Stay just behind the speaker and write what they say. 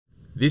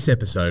This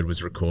episode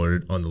was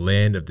recorded on the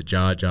land of the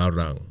Dja Dja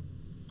Wurrung.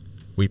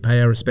 We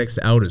pay our respects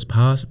to elders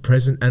past,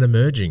 present and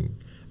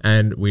emerging,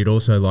 and we'd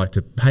also like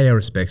to pay our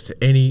respects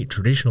to any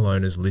traditional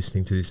owners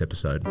listening to this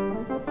episode.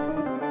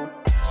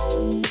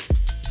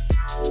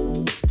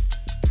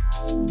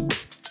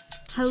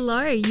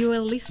 Hello, you are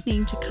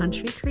listening to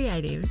Country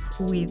Creatives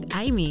with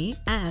Amy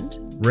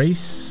and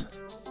Reece.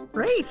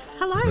 Reece,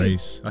 hello.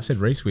 Reece. I said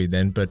Reece weird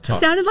then, but...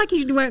 Sounded like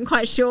you weren't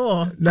quite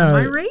sure. No. Am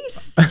I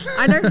Reece?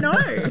 I don't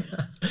know.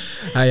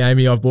 Hey,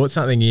 Amy, I've bought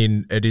something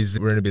in.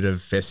 We're in a bit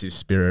of festive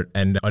spirit,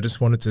 and I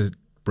just wanted to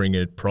bring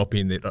a prop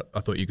in that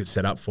I thought you could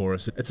set up for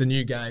us. It's a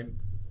new game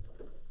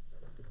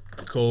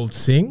called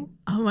Sing.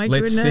 Oh my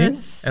Let's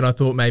goodness. Sing. And I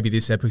thought maybe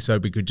this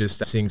episode we could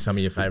just sing some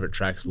of your favourite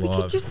tracks live. We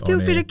could just do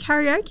a bit of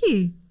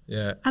karaoke.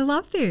 Yeah. I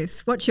love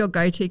this. What's your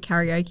go-to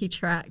karaoke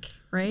track,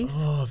 Reece?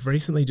 Oh, I've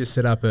recently just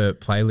set up a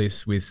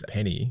playlist with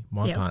Penny,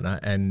 my partner,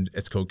 and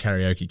it's called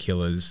Karaoke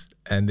Killers,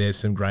 and there's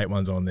some great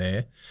ones on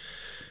there.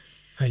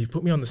 Hey, you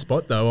put me on the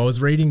spot though. I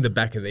was reading the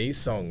back of these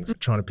songs,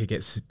 trying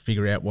to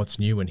figure out what's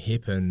new and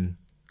hip and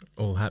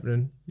all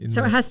happening.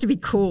 So it has to be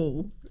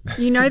cool.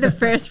 You know the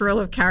first rule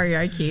of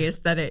karaoke is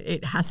that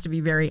it has to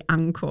be very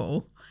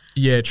uncool.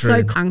 Yeah, true.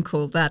 So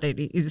uncool that it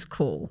is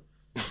cool.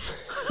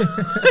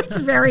 It's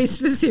very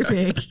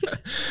specific.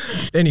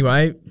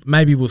 Anyway,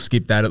 maybe we'll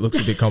skip that. It looks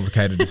a bit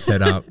complicated to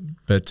set up,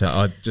 but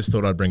I just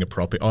thought I'd bring a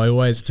prop. I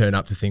always turn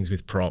up to things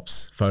with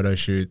props, photo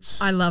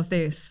shoots. I love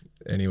this.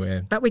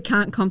 Anywhere. But we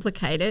can't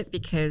complicate it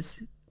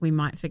because we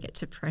might forget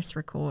to press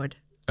record.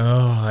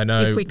 Oh, I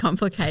know. If we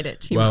complicate it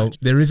too much. Well,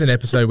 there is an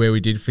episode where we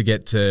did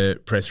forget to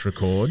press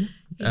record.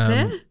 Is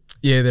there?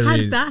 Yeah, there is. How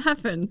did that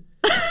happen?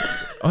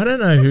 I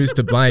don't know who's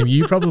to blame.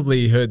 You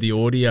probably heard the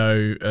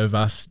audio of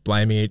us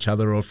blaming each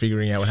other or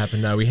figuring out what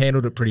happened. No, we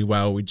handled it pretty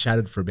well. We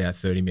chatted for about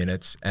 30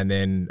 minutes and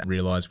then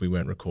realised we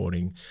weren't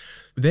recording.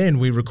 Then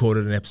we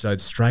recorded an episode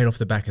straight off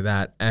the back of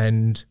that,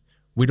 and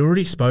we'd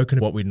already spoken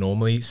what we'd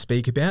normally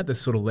speak about, the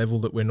sort of level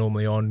that we're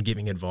normally on,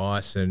 giving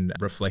advice and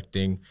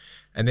reflecting.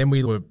 And then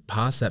we were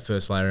past that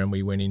first layer and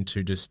we went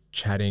into just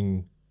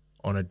chatting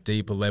on a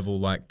deeper level,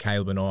 like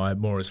Caleb and I,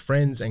 more as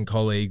friends and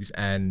colleagues,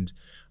 and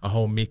a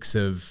whole mix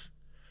of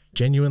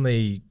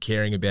genuinely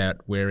caring about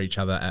where each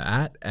other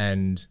are at.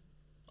 And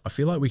I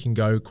feel like we can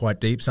go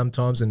quite deep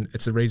sometimes, and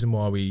it's the reason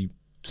why we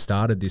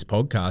started this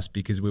podcast,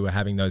 because we were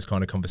having those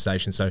kind of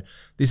conversations. So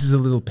this is a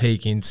little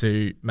peek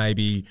into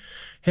maybe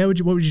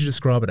what would you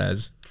describe it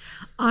as?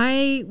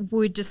 I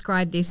would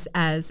describe this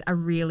as a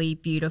really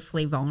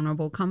beautifully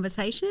vulnerable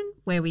conversation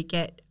where we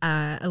get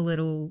a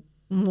little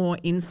more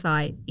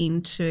insight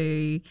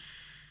into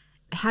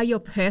how your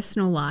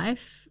personal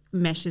life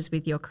meshes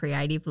with your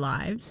creative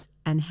lives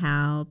and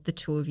how the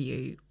two of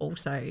you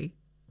also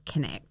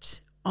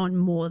connect on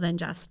more than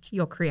just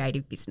your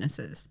creative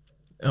businesses.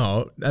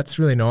 Oh, that's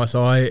really nice.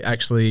 I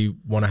actually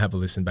want to have a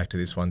listen back to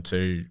this one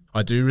too.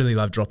 I do really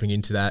love dropping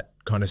into that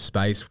kind of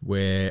space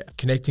where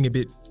connecting a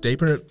bit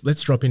deeper.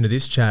 Let's drop into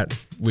this chat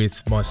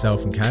with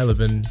myself and Caleb,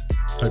 and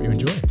hope you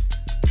enjoy.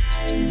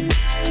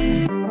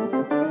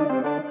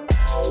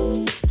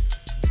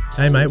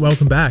 Hey mate,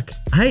 welcome back.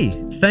 Hey,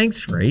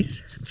 thanks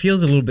Reece.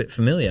 Feels a little bit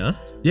familiar.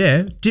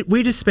 Yeah,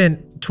 we just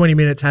spent 20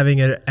 minutes having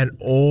an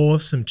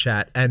awesome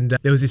chat, and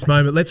there was this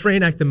moment, let's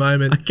reenact the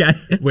moment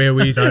where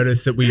we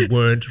noticed that we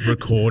weren't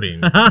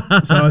recording.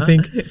 So I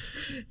think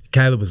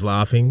Caleb was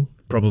laughing,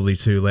 probably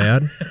too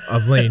loud.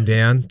 I've leaned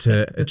down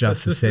to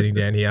adjust the setting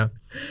down here,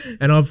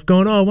 and I've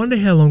gone, I wonder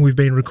how long we've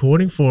been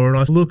recording for, and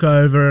I look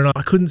over and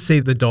I couldn't see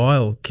the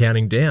dial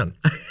counting down.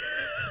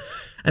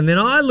 And then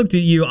I looked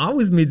at you, I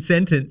was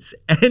mid-sentence,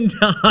 and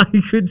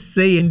I could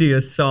see into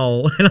your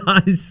soul, and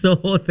I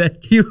saw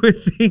that you were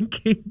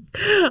thinking,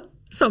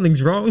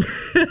 something's wrong.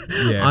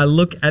 Yeah. I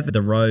look at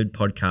the Road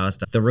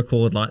podcast, the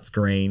record light's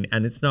green,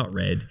 and it's not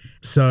red.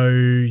 So,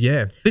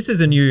 yeah. This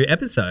is a new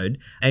episode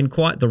and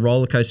quite the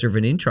roller coaster of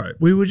an intro.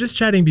 We were just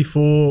chatting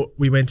before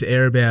we went to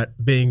air about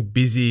being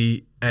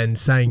busy and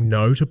saying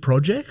no to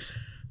projects.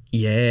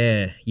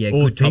 Yeah,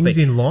 or good things topic.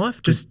 in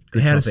life, just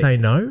good how topic. to say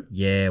no.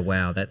 Yeah,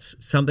 wow, that's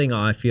something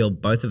I feel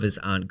both of us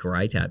aren't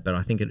great at, but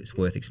I think it's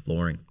worth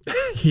exploring.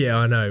 Yeah,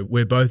 I know.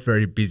 We're both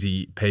very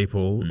busy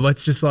people.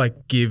 Let's just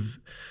give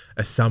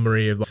a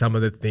summary of some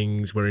of the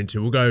things we're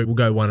into. We'll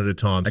go one at a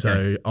time. Okay.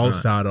 So I'll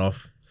start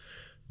off.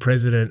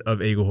 President of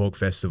Eaglehawk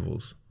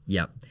Festivals.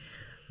 Yep.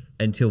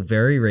 Until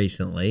very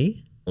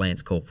recently,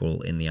 Lance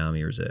Corporal in the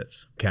Army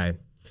Reserves. Okay.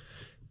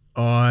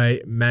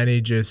 I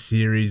manage a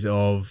series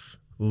of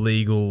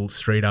legal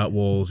street art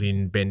walls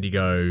in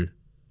Bendigo,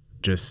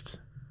 just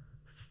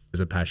as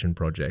a passion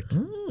project.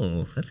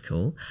 Oh, that's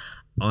cool.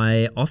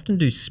 I often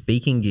do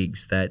speaking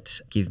gigs that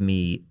give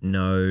me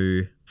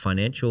no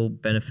financial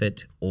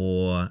benefit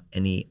or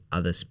any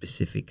other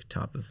specific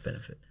type of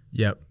benefit.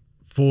 Yep.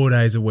 4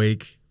 days a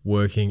week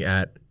working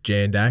at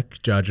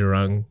Jandak, Dja Dja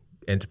Wurrung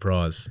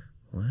Enterprise.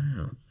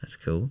 Wow, that's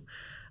cool.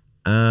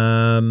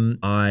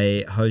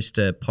 I host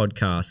a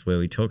podcast where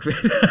we talk about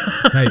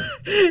Hey,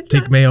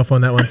 tick me off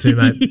on that one too,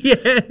 mate.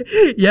 Yeah.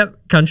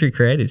 Yep. Country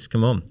Creatives.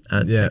 Come on.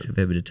 It takes a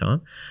fair bit of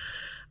time.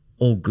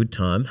 All good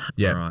time.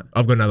 Yeah. All right.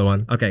 I've got another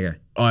one. Okay, go.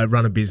 I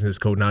run a business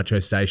called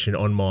Nacho Station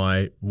on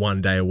my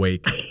 1 day a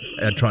week.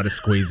 I try to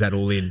squeeze that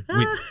all in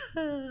with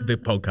the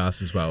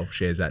podcast as well,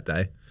 shares that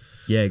day.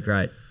 Yeah,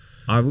 great.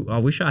 I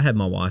wish I had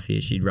my wife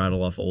here. She'd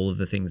rattle off all of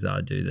the things that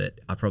I do that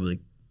I probably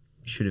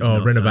should have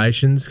not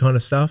renovations kind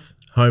of stuff.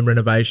 Home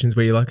renovations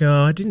where you're like,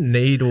 oh, I didn't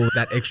need all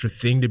that extra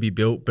thing to be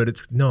built, but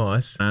it's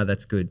nice.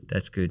 That's good.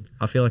 That's good.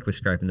 I feel like we're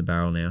scraping the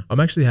barrel now. I'm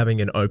actually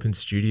having an open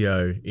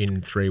studio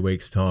in 3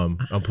 weeks' time.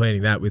 I'm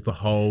planning that with a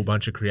whole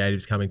bunch of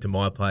creatives coming to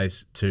my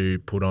place to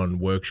put on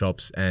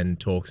workshops and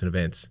talks and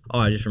events. Oh,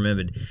 I just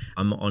remembered.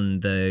 I'm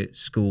on the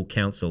school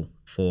council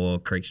for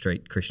Creek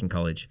Street Christian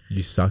College.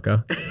 You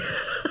sucker.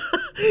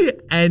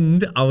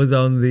 And I was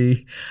on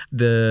the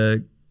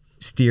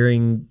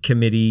steering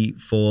committee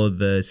for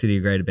the City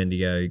of Greater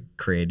Bendigo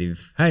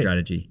creative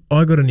strategy.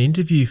 I got an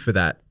interview for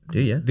that. Do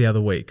you? The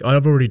other week.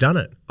 I've already done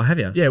it. Oh, have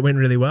you? Yeah, it went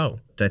really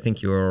well. Do they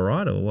think you were all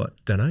right or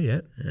what? Don't know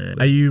yet.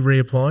 Are you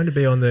reapplying to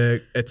be on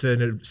it's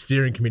a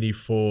steering committee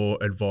for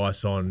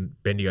advice on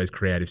Bendigo's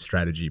creative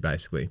strategy,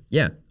 basically?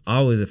 Yeah,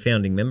 I was a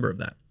founding member of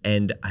that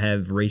and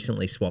have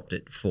recently swapped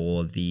it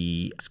for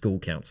the school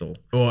council.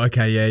 Oh,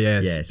 okay, yeah.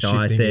 Yeah, so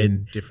I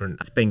said, different.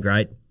 It's been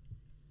great.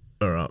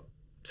 All right.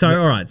 So,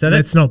 all right. So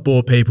let's not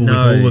bore people with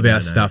all of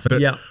our stuff.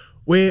 But yeah.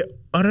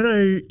 I don't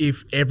know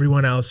if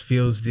everyone else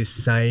feels this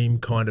same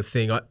kind of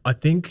thing. I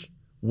think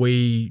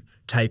we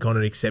take on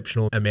an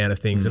exceptional amount of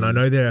things. And I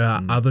know there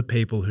are other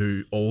people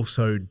who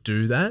also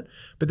do that,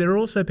 but there are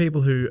also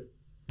people who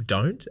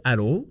don't at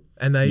all.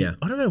 And I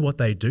don't know what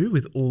they do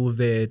with all of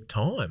their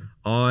time.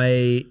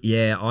 I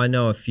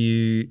know a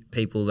few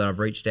people that I've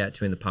reached out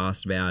to in the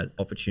past about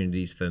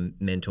opportunities for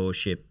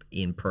mentorship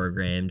in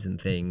programs and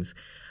things.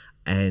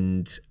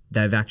 And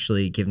they've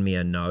actually given me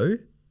a no.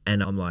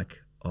 And I'm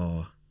like,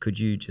 oh, could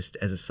you just,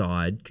 as a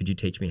side, could you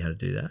teach me how to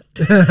do that?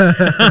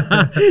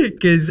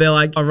 Because they're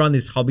like, I run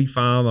this hobby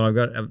farm and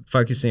I'm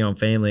focusing on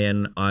family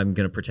and I'm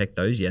going to protect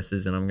those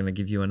yeses and I'm going to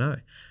give you a no. I'm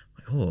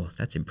like, oh,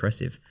 that's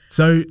impressive.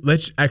 So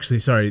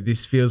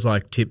this feels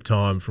like tip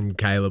time from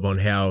Caleb on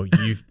how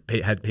you've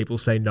had people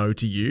say no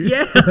to you.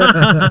 Yeah.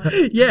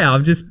 Yeah,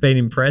 I've just been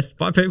impressed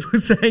by people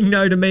saying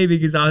no to me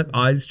because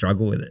I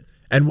struggle with it.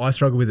 And I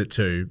struggle with it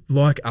too.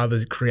 Like other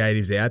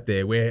creatives out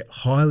there, we're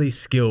highly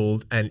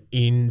skilled and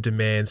in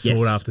demand,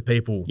 sought after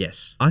people.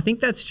 Yes. I think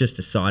that's just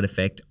a side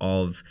effect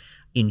of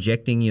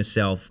injecting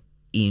yourself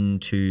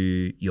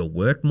into your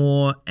work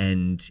more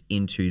and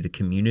into the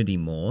community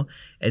more.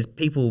 As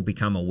people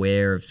become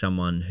aware of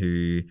someone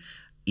who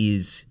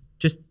is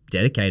just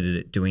dedicated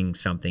at doing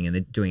something and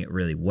they're doing it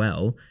really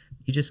well,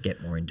 you just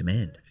get more in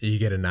demand. You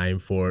get a name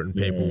for it and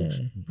people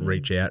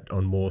reach out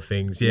on more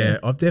things. Yeah,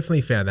 I've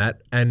definitely found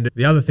that. And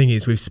the other thing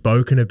is we've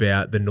spoken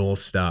about the North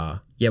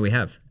Star. Yeah, we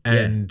have.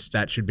 And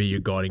that should be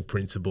your guiding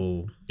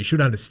principle. You should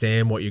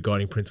understand what your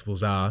guiding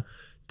principles are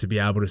to be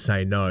able to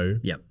say no.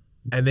 Yep.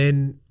 And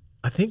then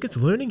I think it's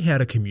learning how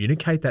to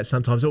communicate that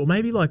sometimes, or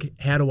maybe like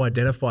how to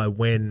identify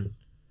when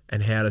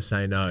and how to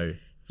say no.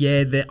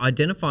 Yeah, they're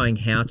identifying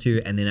how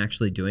to and then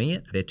actually doing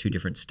it. They're two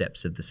different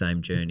steps of the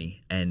same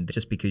journey. And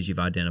just because you've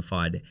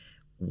identified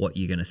what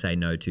you're going to say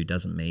no to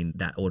doesn't mean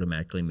that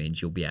automatically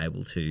means you'll be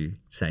able to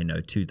say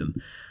no to them.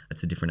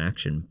 It's a different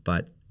action.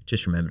 But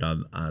just remembered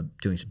I'm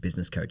doing some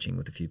business coaching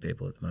with a few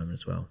people at the moment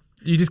as well.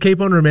 You just keep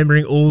on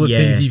remembering all the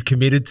things you've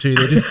committed to.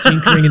 They're just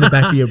tinkering in the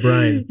back of your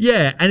brain.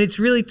 Yeah, and it's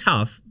really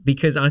tough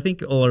because I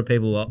think a lot of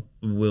people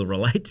will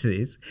relate to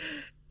this,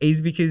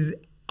 is because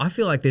I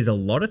feel like there's a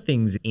lot of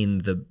things in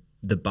the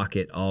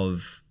bucket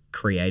of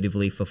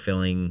creatively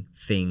fulfilling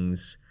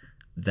things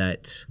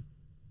that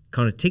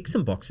kind of tick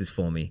some boxes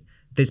for me.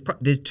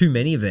 There's too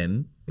many of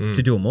them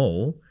to do them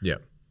all. Yeah.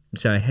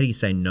 So how do you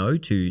say no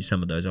to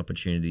some of those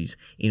opportunities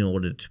in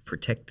order to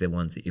protect the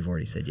ones that you've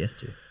already said yes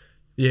to?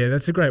 Yeah,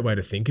 that's a great way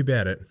to think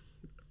about it.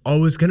 I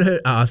was going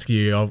to ask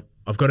you,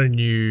 I've got a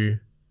new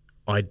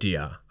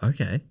idea.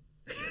 Okay.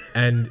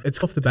 And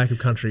it's off the back of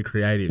Country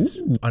Creatives.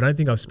 Ooh, I don't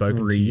think I've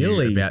spoken to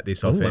you about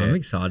this off air. I'm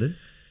excited.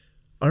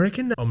 I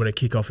reckon I'm going to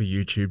kick off a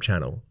YouTube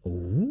channel.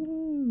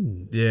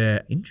 Ooh.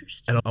 Yeah.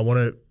 Interesting. And I want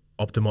to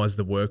optimize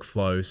the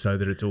workflow so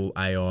that it's all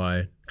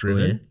AI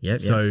driven. Yeah,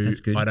 so that's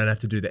good. I don't have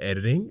to do the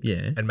editing.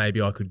 Yeah. And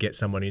maybe I could get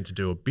someone in to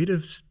do a bit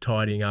of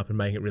tidying up and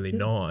make it really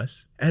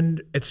nice.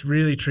 And it's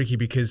really tricky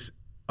because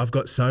I've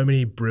got so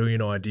many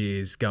brilliant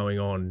ideas going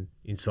on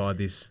inside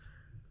this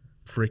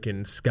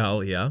freaking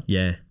skull here.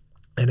 Yeah.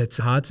 And it's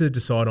hard to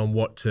decide on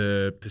what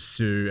to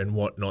pursue and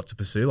what not to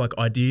pursue. Like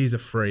ideas are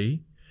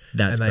free.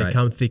 That's and they great.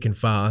 come thick and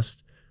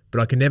fast, but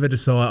I can never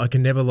decide. I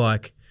can never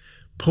like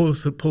pull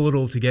it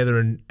all together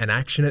and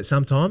action it.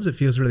 Sometimes it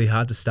feels really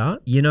hard to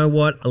start. You know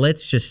what?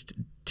 Let's just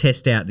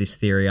test out this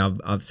theory.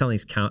 I've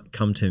something's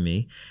come to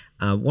me.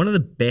 One of the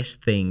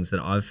best things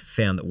that I've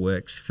found that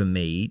works for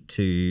me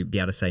to be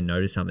able to say no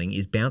to something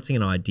is bouncing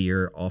an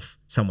idea off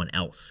someone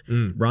else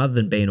rather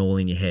than being all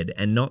in your head.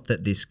 And not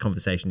that this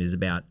conversation is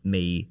about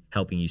me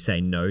helping you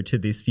say no to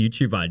this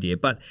YouTube idea,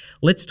 but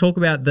let's talk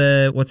about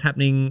what's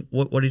happening.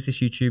 What is this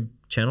YouTube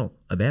channel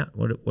about?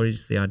 What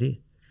is the idea?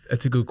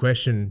 That's a good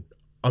question.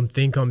 I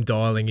think I'm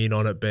dialing in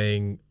on it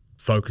being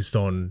focused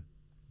on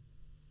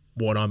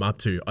what I'm up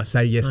to. I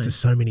say yes to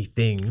so many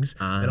things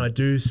and I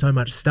do so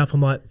much stuff.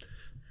 I'm like,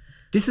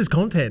 this is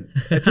content.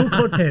 It's all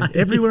content.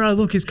 Everywhere I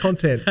look is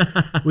content,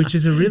 which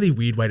is a really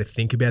weird way to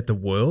think about the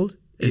world.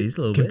 It is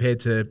a little compared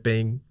to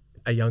being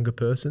a younger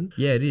person.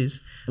 Yeah, it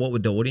is. What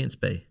would the audience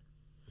be?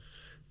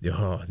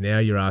 Oh, now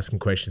you're asking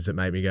questions that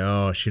make me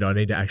go, oh, shit, I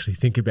need to actually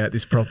think about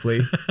this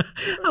properly.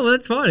 Oh, well,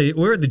 that's fine.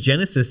 We're at the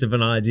genesis of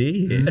an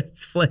idea here.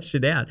 Let's flesh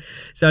it out.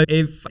 So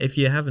if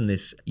you're having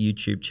this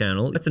YouTube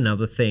channel, that's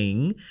another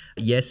thing.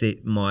 Yes,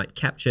 it might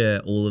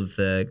capture all of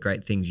the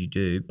great things you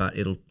do, but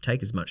it'll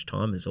take as much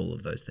time as all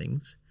of those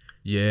things.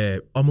 Yeah,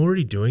 I'm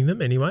already doing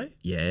them anyway.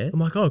 Yeah. I'm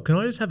like, oh, can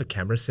I just have a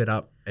camera set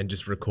up and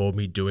just record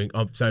me doing...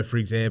 so, for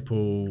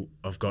example,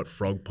 I've got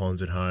frog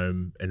ponds at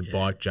home and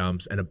bike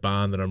jumps and a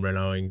barn that I'm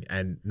renoing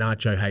and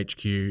Nacho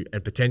HQ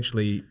and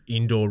potentially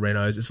indoor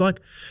renos. It's like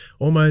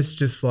almost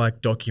just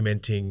like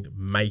documenting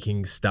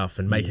making stuff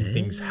and making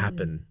things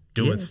happen,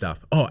 doing stuff.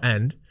 Oh,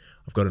 and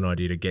I've got an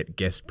idea to get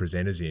guest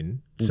presenters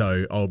in.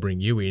 So I'll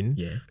bring you in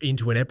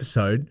into an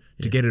episode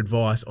to get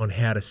advice on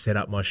how to set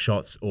up my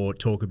shots or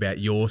talk about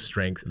your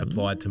strength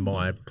applied to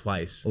my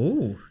place.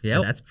 Oh,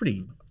 yeah, that's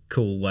pretty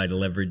cool way to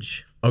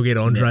leverage. I'll get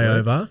Andre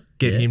networks. over,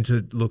 get him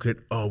to look at,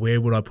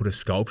 where would I put a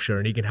sculpture,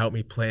 and he can help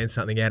me plan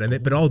something out.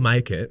 And but I'll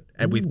make it,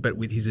 and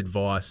with his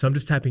advice. So I'm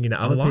just tapping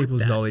into other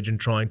people's knowledge and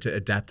trying to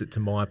adapt it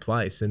to my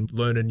place and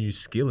learn a new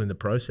skill in the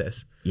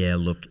process. Yeah,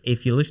 look,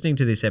 if you're listening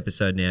to this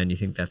episode now and you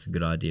think that's a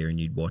good idea and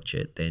you'd watch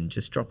it, then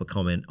just drop a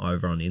comment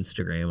over on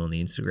Instagram, on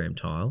the Instagram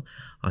tile.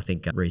 I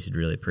think Reece would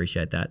really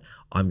appreciate that.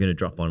 I'm going to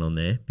drop one on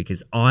there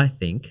because I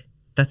think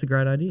that's a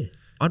great idea.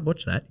 I'd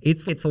watch that.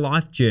 It's a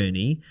life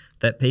journey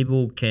that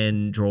people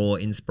can draw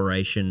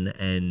inspiration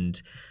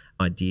and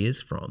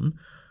ideas from,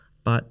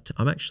 but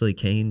I'm actually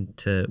keen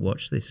to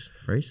watch this,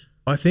 Reece.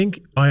 I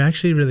think I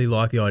actually really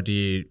like the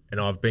idea,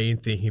 and I've been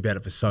thinking about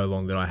it for so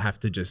long that I have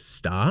to just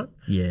start,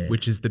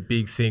 which is the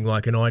big thing.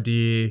 Like an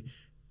idea,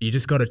 you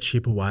just got to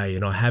chip away,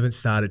 and I haven't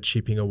started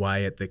chipping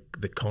away at the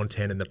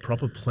content and the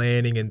proper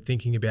planning and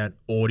thinking about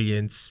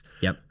audience,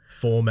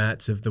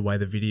 formats of the way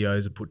the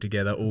videos are put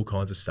together, all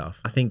kinds of stuff.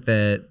 I think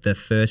the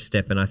first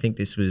step, and I think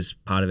this was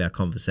part of our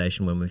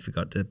conversation when we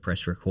forgot to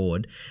press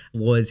record,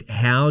 was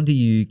how do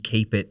you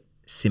keep it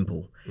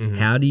simple?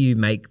 How do you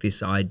make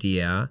this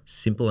idea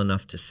simple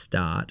enough to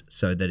start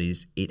so that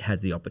it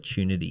has the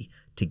opportunity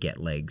to get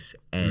legs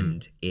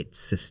and it's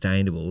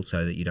sustainable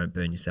so that you don't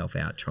burn yourself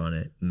out trying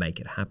to make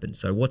it happen?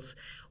 So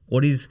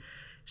what is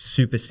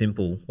super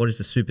simple? What is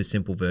the super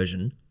simple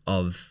version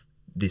of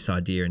this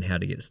idea and how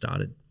to get it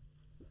started?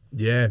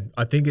 Yeah,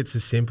 I think it's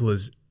as simple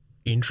as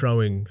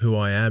introing who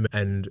I am.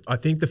 And I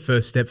think the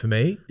first step for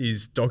me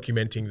is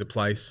documenting the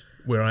place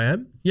where I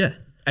am. Yeah.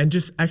 And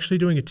just actually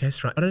doing a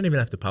test run. I don't even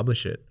have to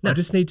publish it. No. I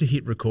just need to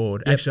hit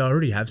record. Actually, I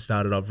already have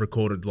started. I've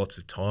recorded lots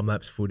of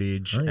time-lapse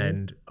footage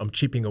and I'm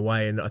chipping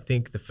away. And I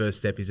think the first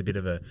step is a bit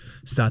of a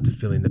start to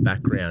fill in the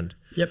background.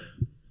 Yep.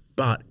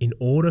 But in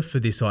order for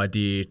this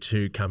idea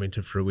to come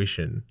into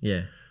fruition,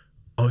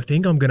 I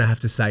think I'm going to have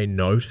to say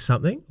no to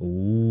something.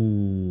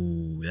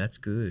 Ooh, that's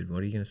good.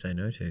 What are you going to say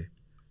no to?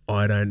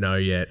 I don't know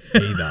yet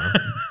either.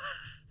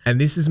 And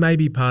this is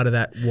maybe part of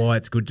that why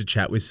it's good to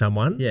chat with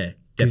someone. Yeah.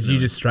 Because you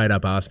just straight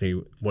up asked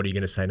me, what are you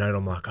going to say no? And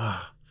I'm like,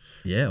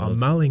 I'm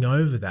mulling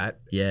over that.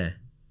 Yeah.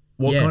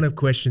 What kind of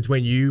questions,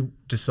 when you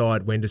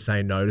decide when to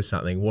say no to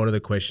something, what are the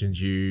questions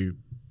you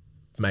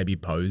maybe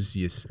pose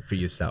for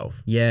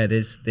yourself? Yeah,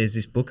 there's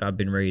this book I've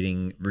been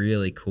reading,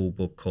 really cool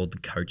book called The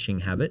Coaching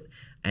Habit.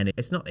 And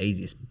it's not the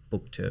easiest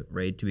book to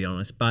read, to be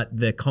honest, but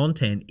the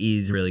content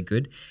is really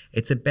good.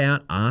 It's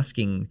about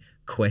asking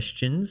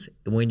questions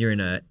when you're in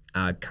a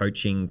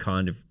coaching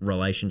kind of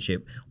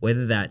relationship,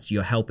 whether that's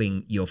you're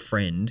helping your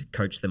friend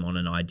coach them on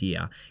an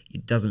idea.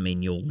 It doesn't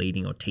mean you're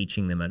leading or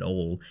teaching them at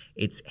all.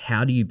 It's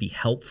how do you be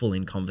helpful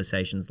in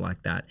conversations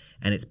like that?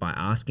 And it's by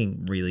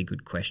asking really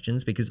good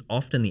questions, because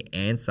often the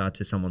answer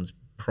to someone's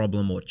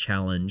problem or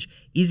challenge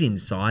is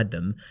inside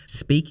them.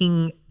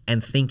 Speaking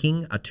and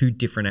thinking are two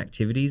different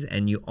activities,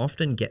 and you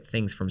often get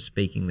things from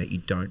speaking that you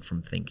don't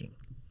from thinking.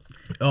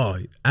 Oh,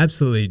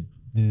 absolutely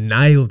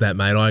nailed that,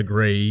 mate. I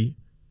agree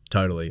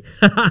totally.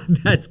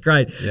 That's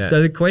great. Yeah.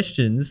 So the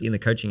questions in The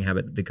Coaching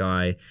Habit, the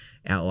guy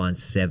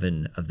outlines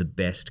 7 of the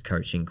best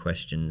coaching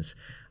questions,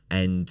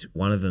 and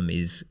one of them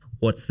is,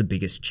 what's the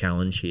biggest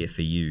challenge here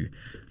for you?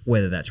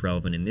 Whether that's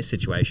relevant in this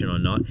situation or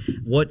not.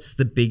 What's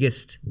the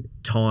biggest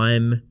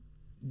time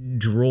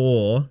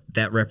draw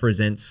that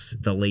represents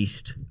the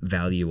least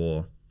value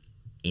or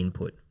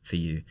input for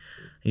you?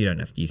 You don't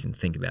have to, you can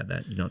think about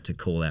that, not to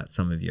call out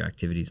some of your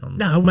activities on.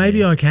 No,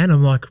 maybe I can.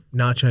 I'm like,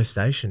 Nacho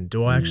Station.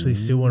 Do I actually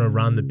still want to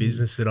run the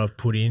business that I've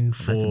put in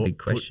for That's a big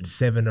question.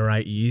 7 or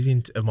 8 years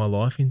of my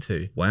life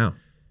into? Wow.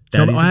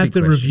 So I have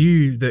to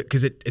review that,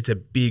 because it's a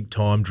big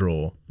time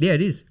draw. Yeah,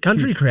 it is.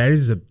 Country Creators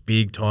is a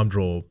big time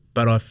draw,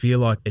 but I feel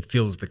like it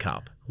fills the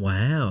cup.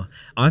 Wow.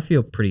 I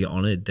feel pretty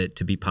honoured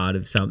to be part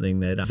of something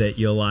that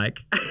you're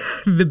like,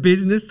 the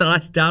business that I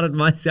started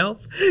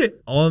myself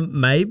on,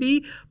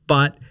 maybe,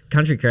 But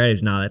country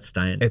creatives, no, that's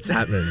staying. It's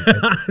happening.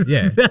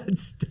 Yeah.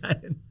 That's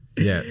staying.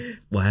 Yeah.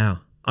 Wow.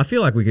 I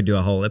feel like we could do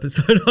a whole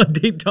episode on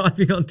deep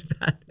diving onto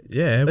that.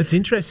 Yeah. It's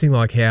interesting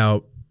like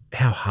how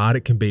hard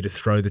it can be to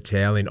throw the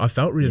towel in. I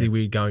felt really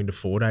weird going to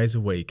 4 days a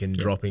week and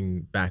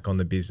dropping back on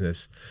the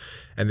business.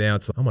 And now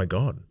it's like, oh my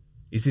God,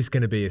 is this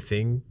going to be a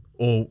thing?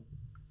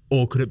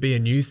 Or could it be a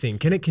new thing?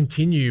 Can it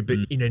continue but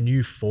in a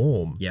new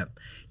form? Yep.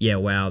 Yeah,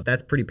 wow.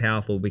 That's pretty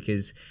powerful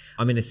because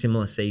I'm in a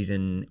similar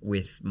season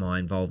with my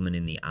involvement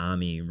in the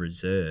Army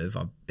Reserve.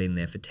 I've been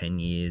there for 10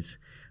 years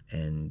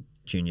and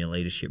junior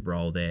leadership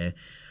role there.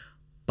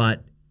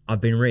 But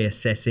I've been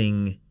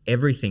reassessing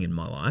everything in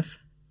my life.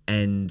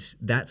 And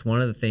that's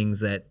one of the things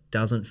that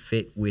doesn't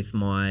fit with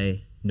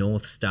my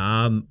North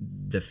Star,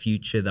 the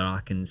future that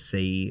I can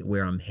see,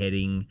 where I'm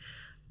heading.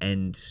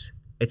 And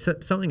it's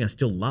something I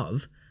still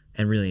love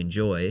and really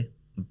enjoy,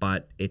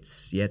 but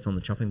it's on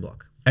the chopping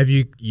block. Have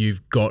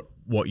you've got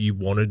what you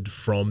wanted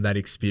from that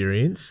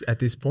experience at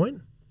this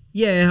point?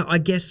 Yeah, I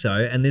guess so.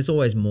 And there's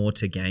always more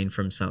to gain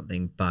from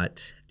something,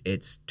 but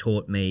it's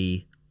taught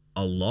me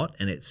a lot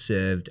and it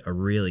served a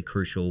really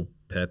crucial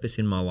purpose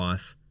in my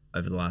life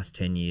over the last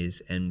 10 years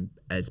and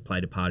has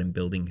played a part in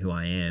building who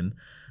I am.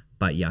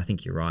 But yeah, I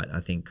think you're right. I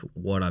think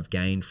what I've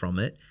gained from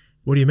it.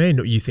 What do you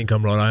mean? You think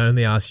I'm right? I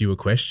only asked you a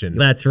question.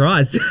 That's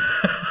right.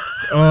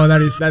 Oh,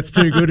 that's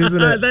too good, isn't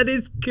it? That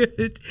is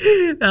good.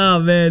 Oh,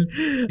 man.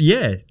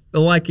 Yeah.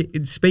 Like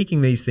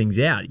speaking these things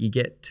out, you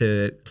get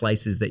to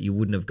places that you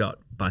wouldn't have got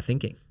by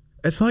thinking.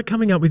 It's like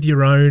coming up with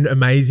your own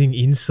amazing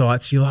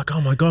insights. You're like, oh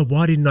my God,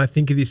 why didn't I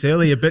think of this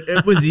earlier? But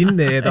it was in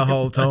there the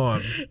whole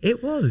time.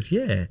 It was,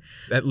 yeah.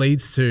 That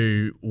leads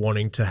to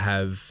wanting to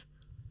have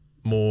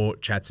more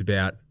chats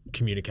about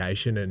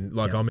communication. And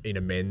like I'm in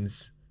a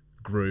men's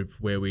group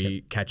where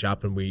we catch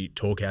up and we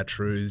talk our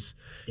truths.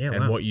 Yeah,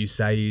 and what you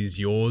say is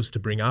yours to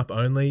bring up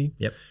only.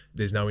 Yep.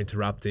 There's no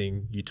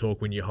interrupting. You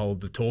talk when you hold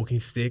the talking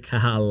stick.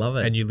 I love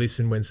it. And you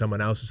listen when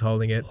someone else is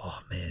holding it.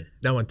 Oh, man.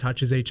 No one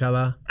touches each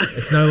other.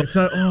 It's no,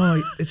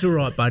 oh, it's all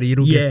right, buddy.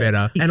 It'll get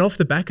better. And off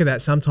the back of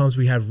that, sometimes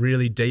we have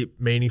really deep,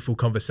 meaningful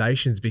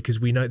conversations because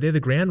we know they're the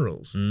ground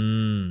rules.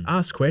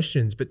 Ask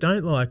questions, but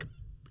don't like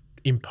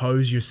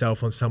impose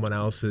yourself on someone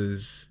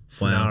else's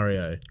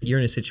scenario. You're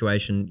in a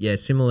situation,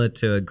 similar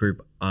to a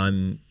group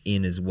I'm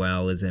in as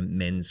well as a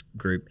men's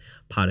group,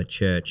 part of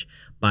church.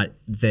 But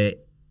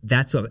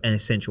that's an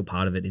essential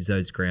part of it is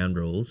those ground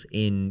rules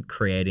in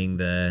creating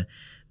the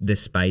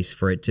space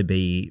for it to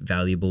be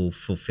valuable,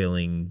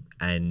 fulfilling,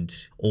 and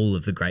all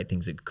of the great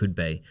things it could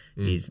be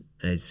is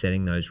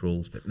setting those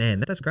rules. But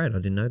man, that's great. I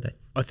didn't know that.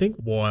 I think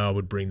why I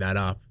would bring that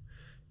up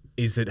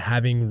is that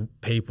having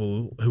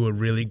people who are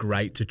really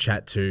great to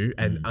chat to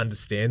and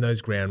understand those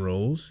ground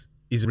rules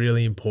is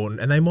really important.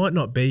 And they might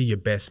not be your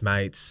best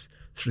mates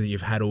that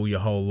you've had all your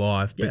whole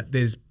life, but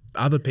there's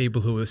other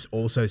people who are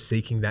also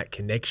seeking that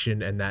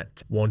connection and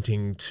that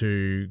wanting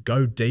to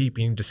go deep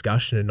in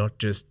discussion and not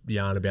just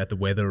yarn about the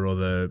weather or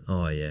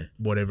the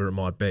whatever it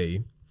might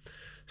be.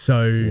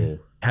 So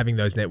having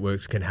those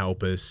networks can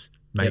help us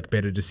make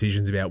better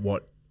decisions about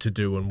what to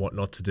do and what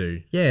not to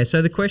do. Yeah,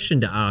 so the question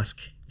to ask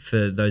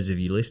for those of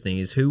you listening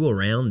is, who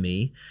around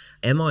me,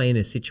 am I in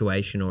a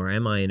situation or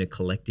am I in a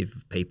collective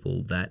of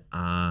people that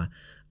are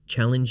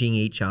challenging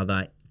each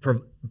other,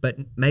 but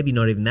maybe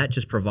not even that,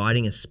 just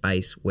providing a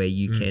space where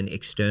you can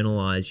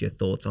externalize your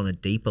thoughts on a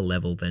deeper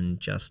level than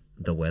just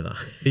the weather.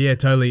 Yeah,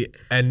 totally.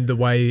 And the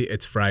way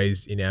it's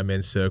phrased in our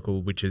men's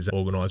circle, which is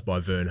organised by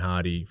Vern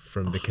Hardy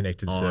from the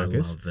Connected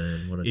Circus, I love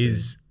Vern. What a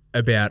is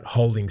about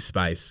holding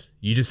space.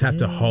 You just have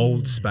to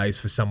hold space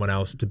for someone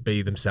else to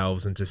be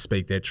themselves and to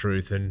speak their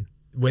truth. And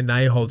when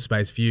they hold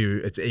space for you,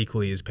 it's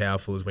equally as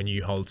powerful as when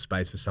you hold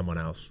space for someone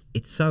else.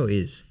 It so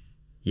is.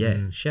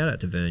 Yeah. Shout out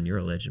to Vern. You're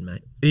a legend,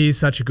 mate. He is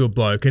such a good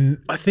bloke.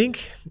 And I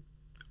think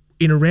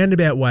in a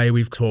roundabout way,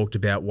 we've talked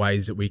about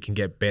ways that we can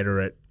get better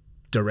at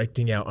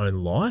directing our own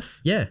life.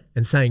 Yeah.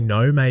 And saying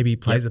no maybe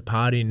plays a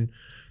part in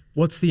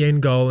what's the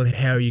end goal and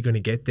how are you going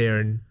to get there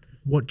and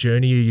what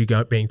journey are you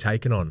being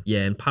taken on?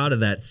 Yeah, and part of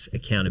that's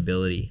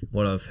accountability.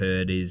 What I've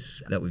heard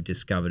is that we've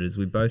discovered is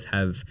we both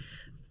have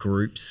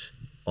groups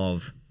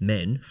of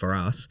men for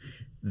us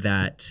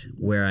that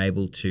we're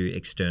able to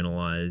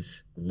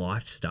externalize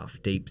life stuff,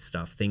 deep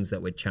stuff, things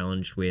that we're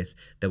challenged with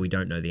that we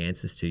don't know the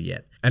answers to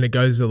yet. And it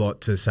goes a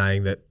lot to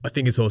saying that I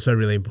think it's also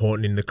really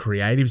important in the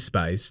creative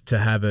space to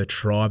have a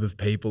tribe of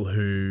people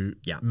who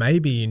may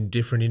be in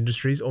different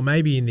industries or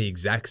maybe in the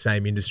exact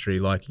same industry.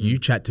 Like you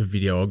chat to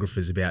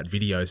videographers about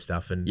video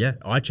stuff and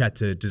I chat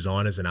to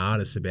designers and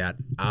artists about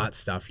art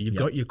stuff. You've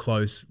got your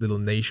close little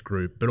niche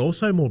group, but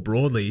also more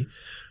broadly,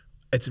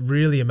 it's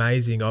really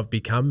amazing. I've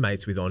become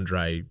mates with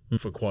Andre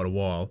for quite a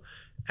while,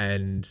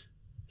 and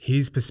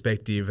his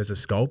perspective as a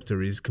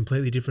sculptor is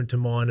completely different to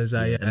mine as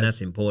a... and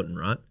that's important,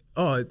 right?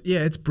 Oh, yeah,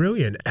 it's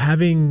brilliant.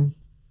 Having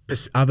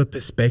other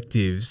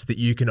perspectives that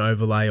you can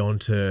overlay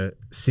onto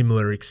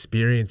similar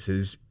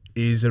experiences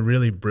is a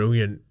really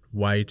brilliant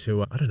way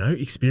to,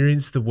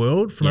 experience the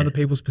world from other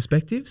people's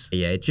perspectives.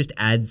 Yeah, it just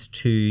adds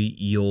to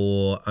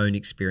your own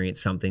experience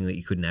something that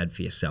you couldn't add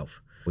for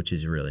yourself, which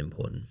is really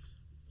important.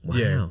 Wow.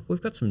 Yeah.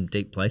 We've got some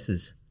deep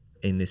places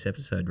in this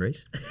episode,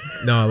 Reece.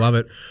 No, I love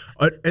it.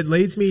 It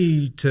leads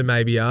me to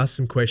maybe ask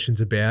some questions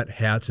about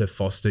how to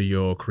foster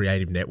your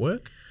creative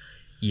network.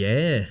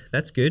 Yeah,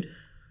 that's good.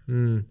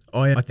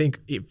 I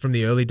think from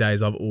the early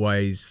days, I've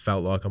always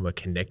felt like I'm a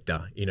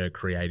connector in a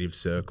creative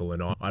circle,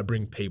 and I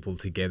bring people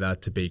together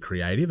to be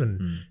creative.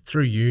 And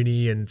through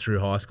uni and through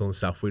high school and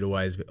stuff, we'd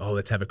always be,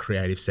 let's have a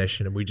creative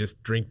session, and we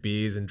just drink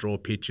beers and draw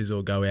pictures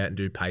or go out and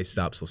do paste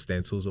ups or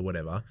stencils or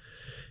whatever.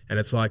 And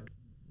it's like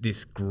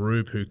this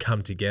group who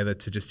come together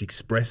to just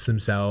express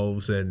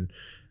themselves, and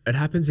it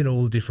happens in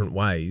all different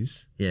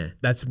ways. Yeah.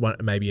 That's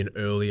maybe an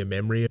earlier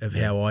memory of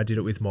how I did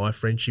it with my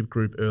friendship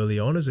group early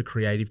on as a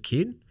creative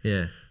kid.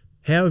 Yeah.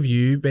 How have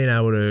you been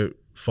able to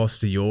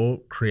foster your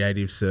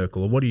creative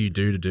circle, or what do you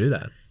do to do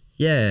that?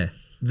 Yeah.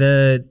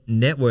 The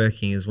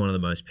networking is one of the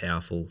most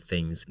powerful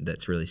things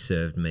that's really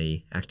served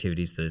me,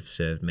 activities that have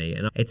served me.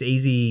 And it's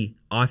easy,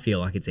 I feel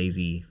like it's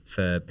easy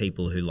for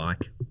people who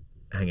like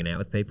hanging out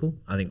with people.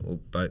 I think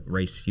both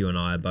Reece, you and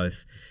I are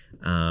both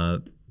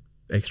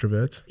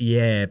Extroverts?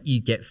 Yeah,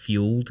 you get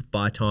fueled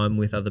by time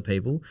with other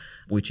people,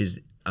 which is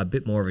a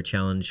bit more of a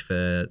challenge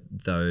for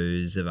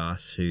those of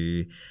us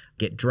who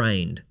get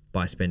drained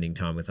by spending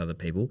time with other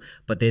people.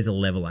 But there's a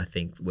level, I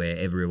think, where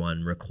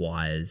everyone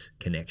requires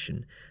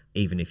connection,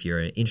 even if you're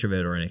an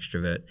introvert or an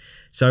extrovert.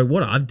 So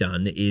what I've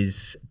done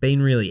is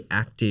been really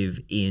active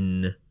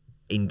in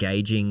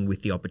engaging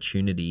with the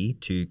opportunity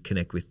to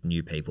connect with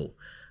new people.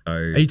 So,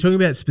 are you talking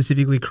about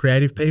specifically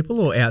creative people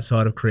or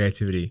outside of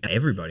creativity?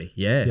 Everybody,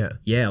 yeah.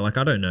 Like,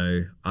 I don't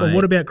know. Well,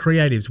 what about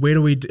creatives?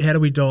 How do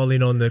we dial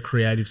in on the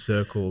creative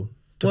circle?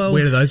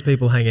 Where do those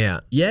people hang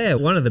out? Yeah,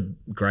 one of the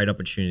great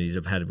opportunities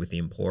I've had with the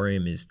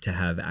Emporium is to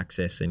have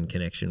access and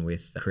connection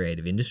with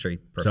creative industry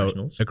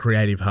professionals. So a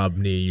creative hub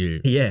near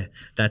you. Yeah,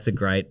 that's a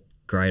great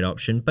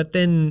option. But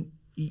then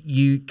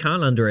you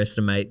can't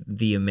underestimate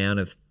the amount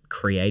of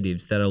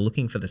creatives that are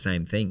looking for the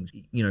same things.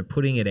 You know,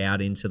 putting it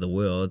out into the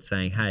world,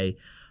 saying, hey,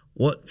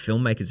 what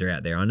filmmakers are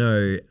out there? I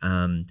know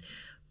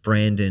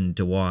Brandon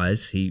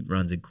DeWise, he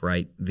runs a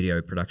great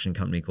video production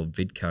company called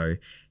Vidco.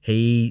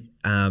 He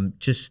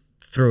just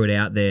threw it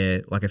out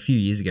there like a few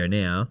years ago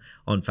now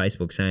on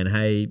Facebook saying,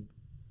 hey,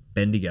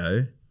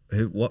 Bendigo,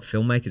 what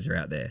filmmakers are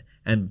out there?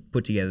 And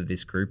put together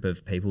this group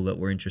of people that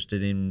were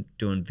interested in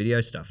doing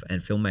video stuff and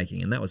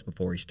filmmaking. And that was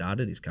before he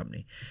started his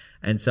company.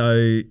 And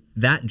so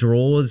that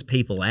draws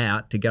people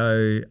out to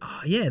go,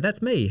 oh, yeah,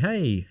 that's me.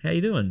 Hey, how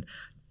you doing?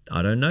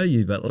 I don't know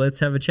you, but let's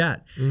have a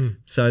chat.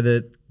 So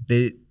that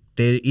there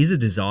is a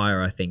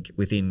desire, I think,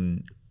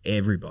 within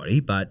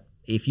everybody. But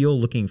if you're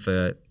looking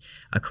for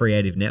a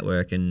creative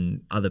network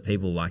and other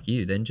people like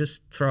you, then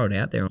just throw it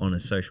out there on a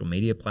social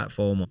media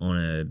platform, on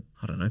a,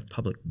 I don't know,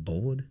 public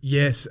board.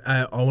 Yes,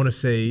 I want to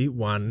see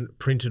one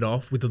printed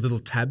off with the little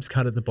tabs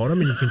cut at the bottom,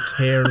 and you can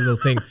tear a little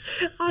thing.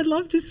 I'd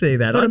love to see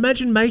that. But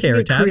imagine making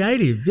it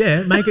creative.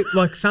 Yeah, make it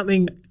like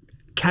something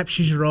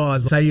captures your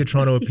eyes. Say you're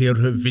trying to appeal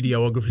to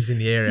videographers in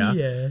the area.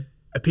 Yeah.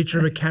 A picture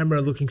of a camera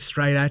looking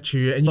straight at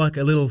you, and like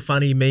a little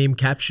funny meme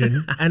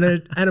caption and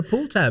a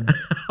pull tab.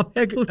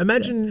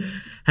 Imagine.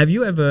 Have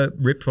you ever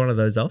ripped one of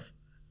those off?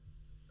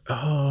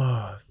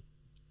 Oh,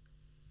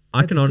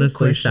 I can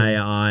honestly say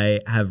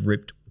I've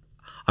ripped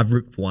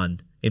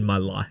one in my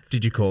life.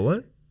 Did you call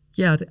it?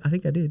 Yeah, I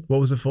think I did. What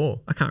was it for?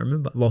 I can't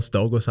remember. Lost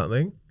dog or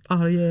something?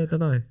 Oh, yeah, I don't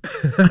know.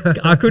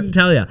 I couldn't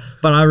tell you,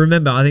 but I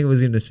remember, I think it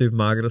was in a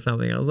supermarket or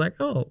something. I was like,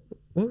 oh,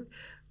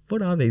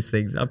 what are these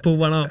things? I pulled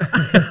one off.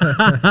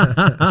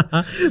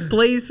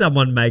 Please,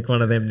 someone make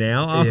one of them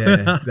now.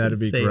 Yeah, that'd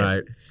be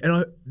great.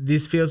 And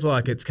this feels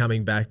like it's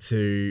coming back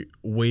to,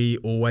 we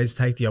always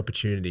take the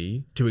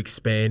opportunity to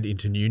expand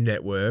into new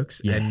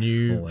networks and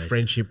new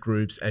friendship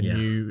groups and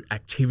new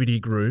activity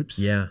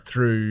groups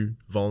through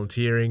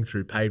volunteering,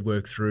 through paid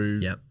work,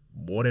 through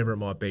whatever it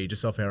might be,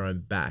 just off our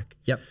own back.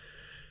 Yep.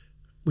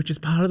 Which is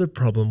part of the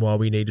problem why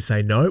we need to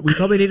say no. We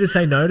probably need to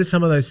say no to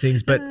some of those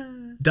things, but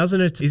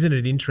isn't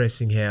it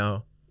interesting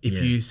how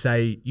if you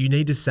say you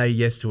need to say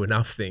yes to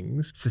enough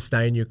things,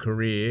 sustain your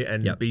career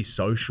and be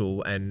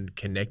social and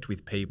connect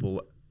with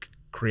people,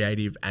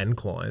 creative and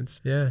clients.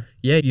 Yeah,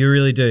 you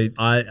really do.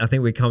 I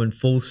think we're coming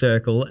full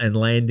circle and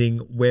landing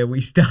where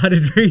we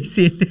started, Reece.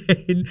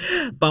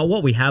 But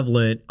what we have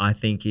learnt, I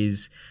think,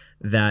 is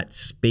that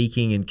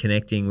speaking and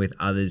connecting with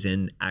others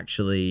and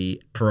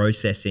actually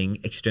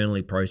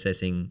externally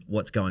processing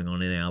what's going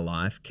on in our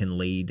life can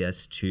lead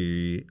us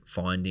to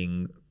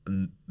finding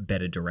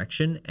better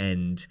direction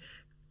and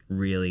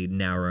really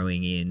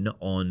narrowing in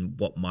on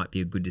what might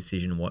be a good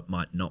decision and what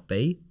might not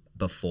be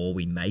before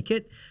we make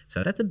it.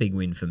 So that's a big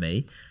win for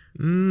me.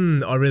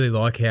 I really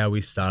like how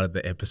we started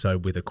the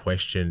episode with a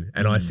question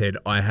and I said,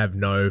 I have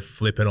no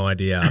flippant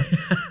idea.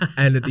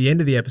 And at the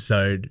end of the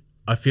episode,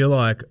 I feel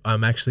like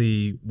I'm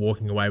actually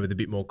walking away with a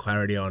bit more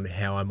clarity on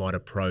how I might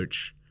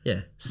approach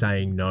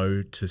saying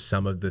no to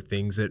some of the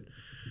things that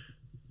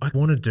I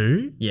want to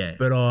do,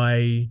 but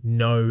I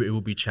know it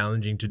will be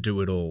challenging to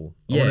do it all.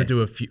 I want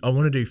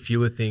to do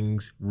fewer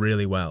things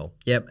really well.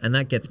 Yep, and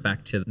that gets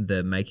back to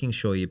the making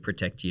sure you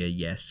protect your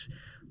yes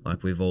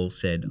Like we've all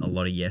said a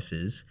lot of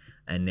yeses,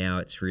 and now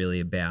it's really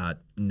about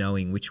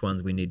knowing which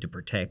ones we need to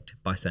protect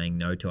by saying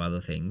no to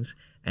other things,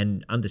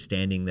 and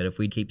understanding that if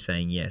we keep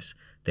saying yes,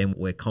 then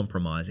we're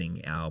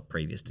compromising our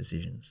previous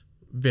decisions.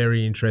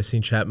 Very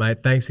interesting chat,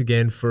 mate. Thanks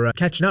again for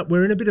catching up.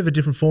 We're in a bit of a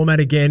different format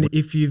again.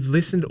 If you've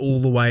listened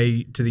all the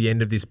way to the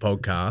end of this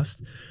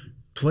podcast,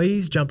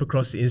 please jump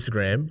across to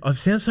Instagram. I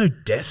sound so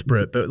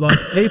desperate, but like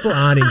people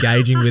aren't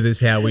engaging with us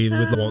how we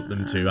would want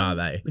them to, are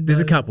they? There's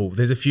a couple.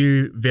 There's a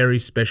few very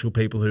special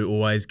people who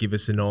always give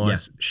us a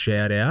nice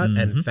shout out,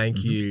 and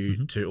thank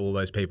you to all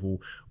those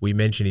people. We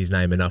mentioned his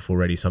name enough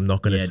already, so I'm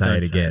not going to say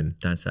it again.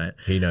 Don't say it.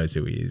 He knows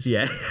who he is.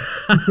 Yeah.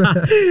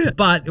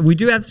 But we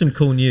do have some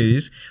cool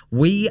news.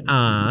 We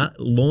are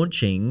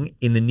launching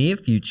in the near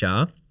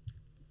future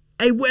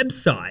a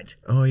website.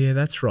 Oh, yeah,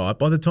 that's right.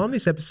 By the time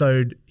this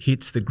episode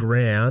hits the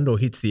ground or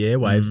hits the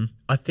airwaves,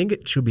 I think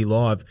it should be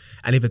live.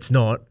 And if it's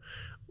not,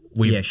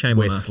 we're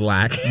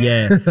slack.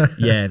 Yeah.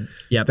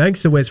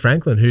 Thanks to Wes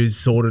Franklin, who's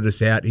sorted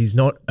us out. He's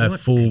not a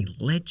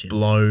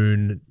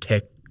full-blown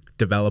tech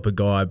developer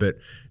guy, but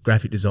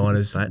graphic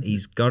designers. But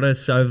he's got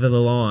us over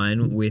the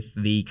line with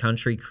the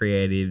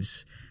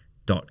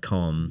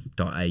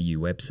countrycreatives.com.au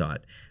website.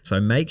 So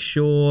make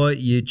sure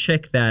you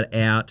check that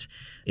out.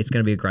 It's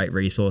going to be a great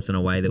resource and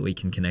a way that we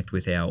can connect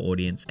with our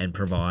audience and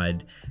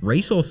provide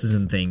resources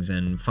and things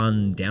and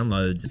fun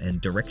downloads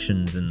and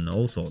directions and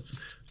all sorts.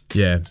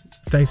 Yeah.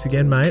 Thanks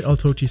again, mate. I'll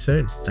talk to you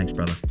soon. Thanks,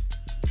 brother.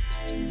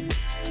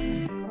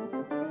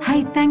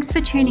 Hey, thanks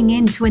for tuning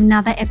in to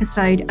another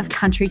episode of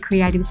Country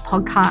Creatives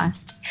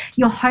Podcasts.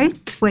 Your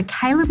hosts were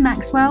Caleb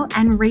Maxwell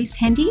and Reece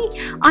Hendy.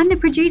 I'm the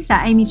producer,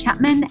 Amy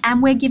Chapman,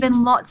 and we're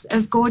given lots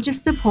of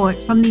gorgeous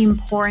support from the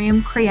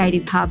Emporium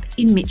Creative Hub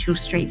in Mitchell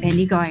Street,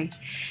 Bendigo.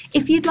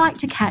 If you'd like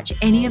to catch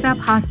any of our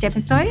past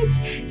episodes,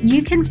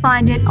 you can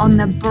find it on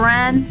the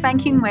brand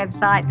spanking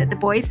website that the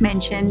boys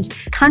mentioned,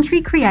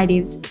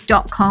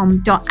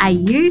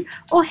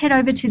 countrycreatives.com.au, or head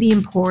over to the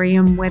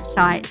Emporium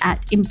website at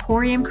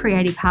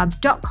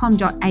emporiumcreativehub.com.au/podcast.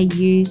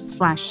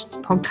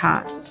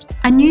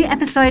 A new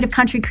episode of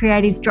Country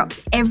Creatives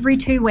drops every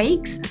 2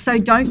 weeks, so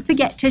don't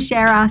forget to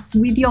share us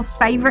with your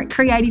favourite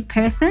creative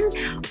person,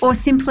 or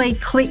simply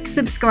click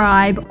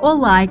subscribe or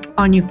like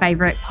on your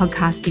favourite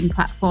podcasting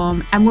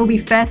platform, and we'll be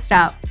first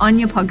up on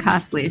your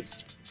podcast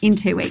list in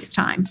 2 weeks'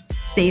 time.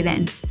 See you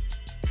then.